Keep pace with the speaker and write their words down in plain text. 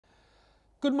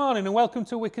Good morning and welcome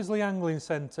to Wickersley Angling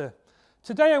Centre.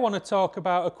 Today I want to talk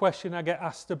about a question I get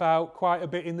asked about quite a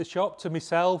bit in the shop to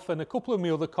myself and a couple of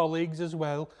my other colleagues as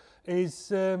well,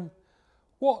 is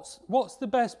what's the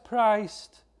best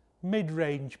priced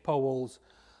mid-range poles?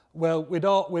 Well, we'd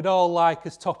all like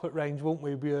as top at range, wouldn't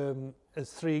we? As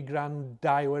 £3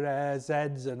 Daiwa Air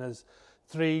Zs and as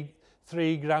three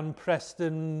grand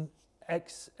Preston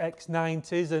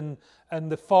X90s and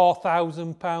the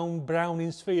 £4,000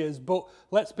 Browning spheres, but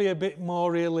let's be a bit more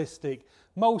realistic.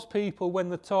 Most people, when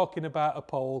they're talking about a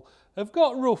pole, have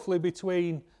got roughly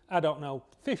between, I don't know,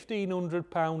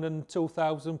 £1,500 and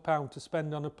 £2,000 to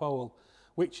spend on a pole,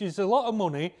 which is a lot of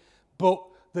money, but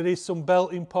there is some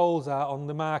belting poles out on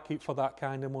the market for that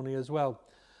kind of money as well.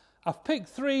 I've picked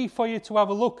three for you to have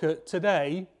a look at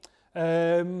today.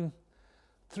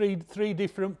 Three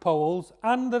different poles,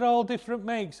 and they're all different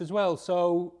makes as well,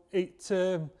 so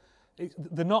they're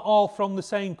not all from the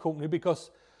same company,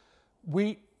 because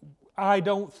I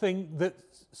don't think that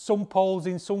some poles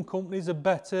in some companies are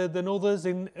better than others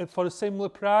for a similar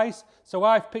price. So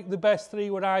I've picked the best three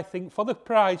what I think for the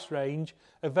price range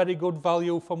are very good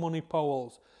value for money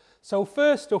poles. So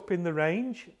first up in the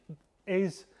range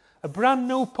is a brand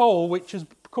new pole which has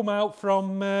come out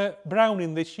from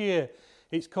Browning this year.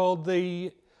 It's called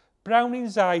the Browning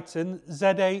Zeiton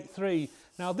Z83.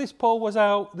 Now this pole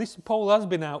has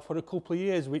been out for a couple of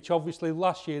years, which obviously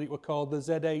last year it was called the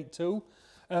Z82,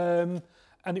 and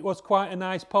it was quite a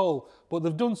nice pole, but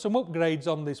they've done some upgrades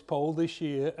on this pole this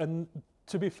year, and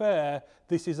to be fair,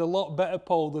 this is a lot better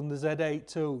pole than the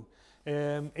Z82.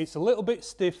 It's a little bit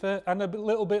stiffer and a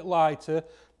little bit lighter.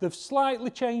 They've slightly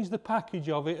changed the package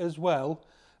of it as well,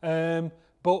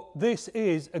 but this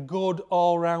is a good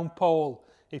all-round pole.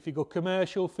 If you go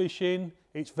commercial fishing,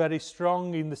 it's very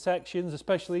strong in the sections,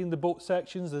 especially in the butt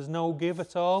sections. There's no give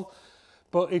at all.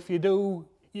 But if you do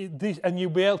this, and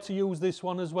you'll be able to use this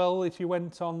one as well if you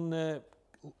went on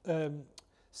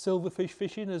silverfish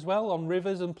fishing as well, on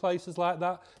rivers and places like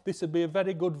that, this would be a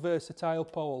very good versatile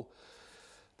pole.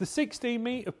 The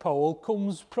 16-metre pole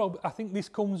comes, I think this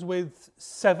comes with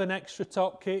 7 extra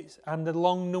top kits and a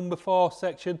long number 4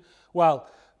 section. Well,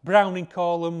 Browning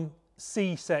call them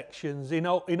C sections. In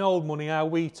old money, how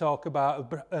we talk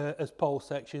about as pole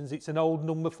sections, it's an old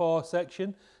number 4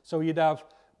 section. So you'd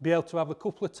be able to have a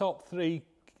couple of top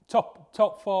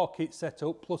 4 kits set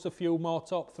up, plus a few more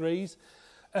top 3s.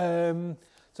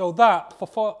 So that for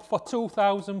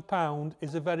 £2,000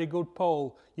 is a very good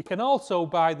pole. You can also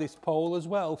buy this pole as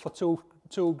well for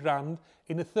two grand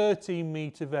in a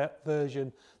 13-metre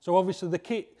version. So obviously the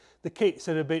kits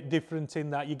are a bit different in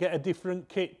that you get a different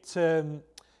kit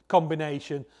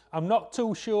combination. I'm not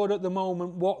too sure at the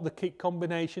moment what the kit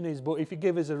combination is, but if you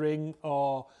give us a ring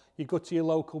or you go to your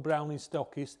local Browning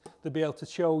stockist, they'll be able to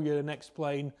show you and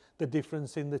explain the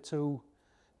difference in the two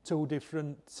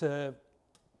different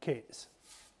kits.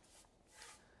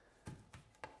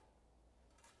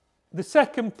 The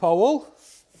second pole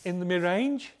in the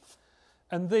mid-range,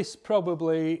 and this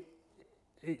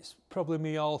it's probably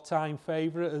my all-time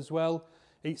favourite as well.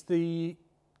 It's the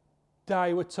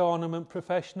Daiwa Tournament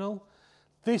Professional.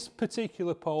 This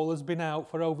particular pole has been out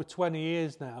for over 20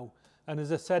 years now, and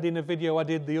as I said in a video I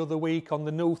did the other week on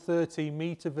the new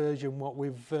 13-metre version, what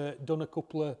we've done a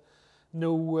couple of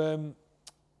new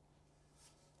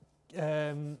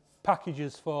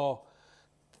packages for.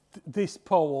 This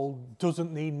pole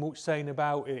doesn't need much saying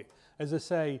about it. As I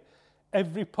say,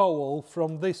 every pole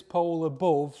from this pole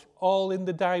above, all in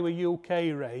the Daiwa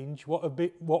UK range,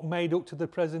 what made up to the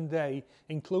present day,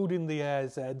 including the Air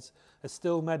Zs, are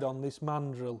still made on this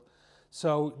mandrel.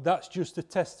 So that's just a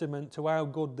testament to how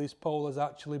good this pole has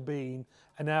actually been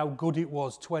and how good it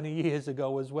was 20 years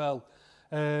ago as well.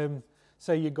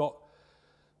 So you got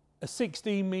a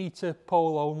 16-metre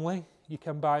pole only. You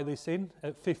can buy this in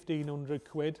at 1,500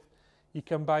 quid. You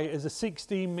can buy it as a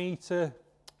 16-metre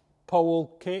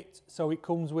pole kit, so it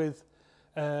comes with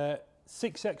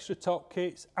 6 extra top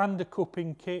kits and a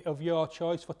cupping kit of your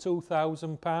choice for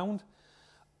 £2,000.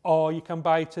 Or you can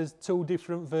buy it as 2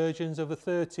 different versions of a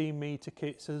 13-metre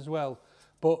kits as well.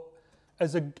 But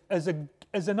as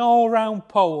an all-round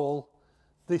pole,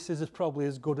 this is probably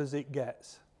as good as it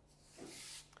gets.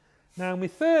 Now my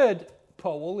third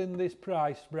pole in this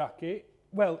price bracket,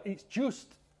 well, it's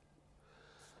just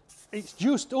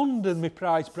under my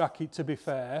price bracket, to be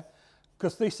fair,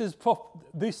 because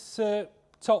this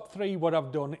top 3 what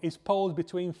I've done is poles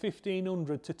between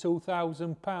 £1,500 to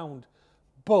 £2,000,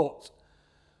 but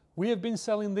we have been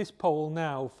selling this pole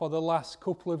now for the last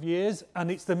couple of years, and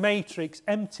it's the Matrix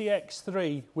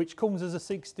MTX3, which comes as a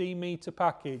 16-metre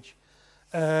package.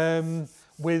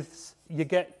 You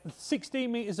get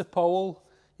 16 metres of pole,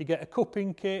 you get a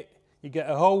cupping kit, you get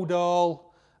a hold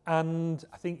all, and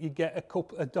I think you get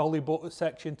a dolly butter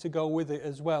section to go with it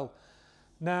as well.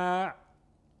 Now,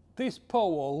 this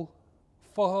pole,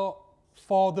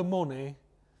 for the money,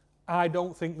 I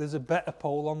don't think there's a better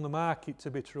pole on the market, to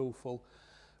be truthful.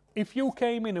 If you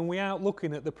came in and we out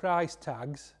looking at the price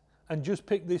tags and just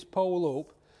picked this pole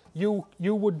up,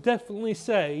 you would definitely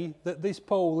say that this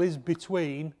pole is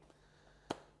between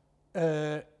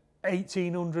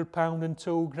 £1,800 and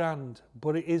 £2,000,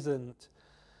 but it isn't.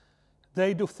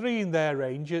 They do 3 in their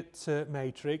range at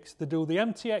Matrix. They do the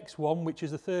MTX1, which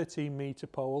is a 13 metre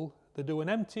pole. They do an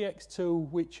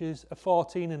MTX2, which is a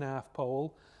 14.5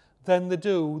 pole. Then they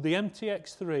do the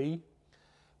MTX3,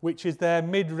 which is their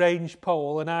mid-range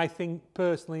pole, and I think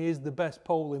personally is the best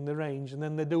pole in the range. And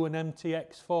then they do an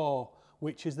MTX4,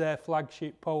 which is their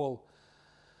flagship pole.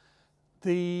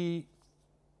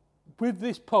 With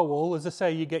this pole, as I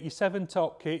say, you get your 7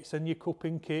 top kits and your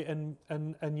cupping kit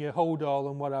and your hold all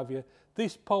and what have you.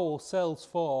 This pole sells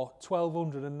for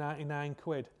 1,299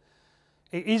 quid.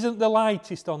 It isn't the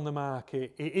lightest on the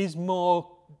market. It is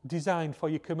more designed for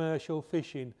your commercial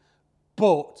fishing.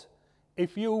 But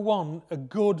if you want a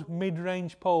good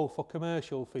mid-range pole for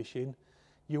commercial fishing,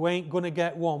 you ain't going to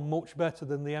get one much better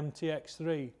than the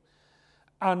MTX3.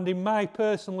 And in my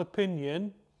personal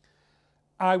opinion,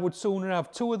 I would sooner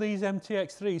have 2 of these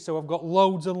MTX3, so I've got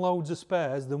loads and loads of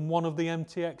spares, than one of the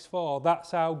MTX4.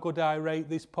 That's how good I rate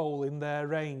this pole in their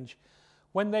range.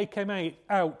 When they came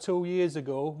out 2 years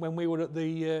ago, when we were at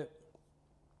the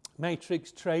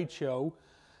Matrix trade show,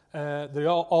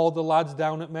 all the lads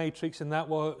down at Matrix and that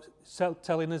were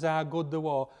telling us how good they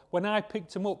were. When I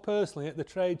picked them up personally at the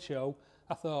trade show,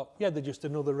 I thought, yeah, they're just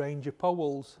another range of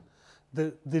poles.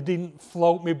 They didn't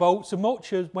float my boat so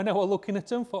much as when I was looking at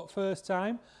them for the first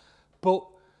time. But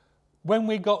when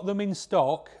we got them in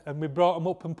stock and we brought them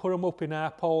up and put them up in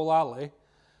our pole alley,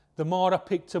 the more I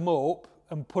picked them up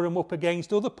and put them up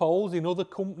against other poles in other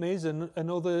companies and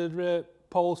other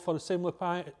poles for a similar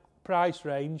price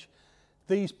range,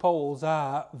 these poles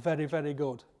are very, very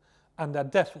good and are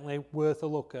definitely worth a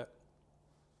look at.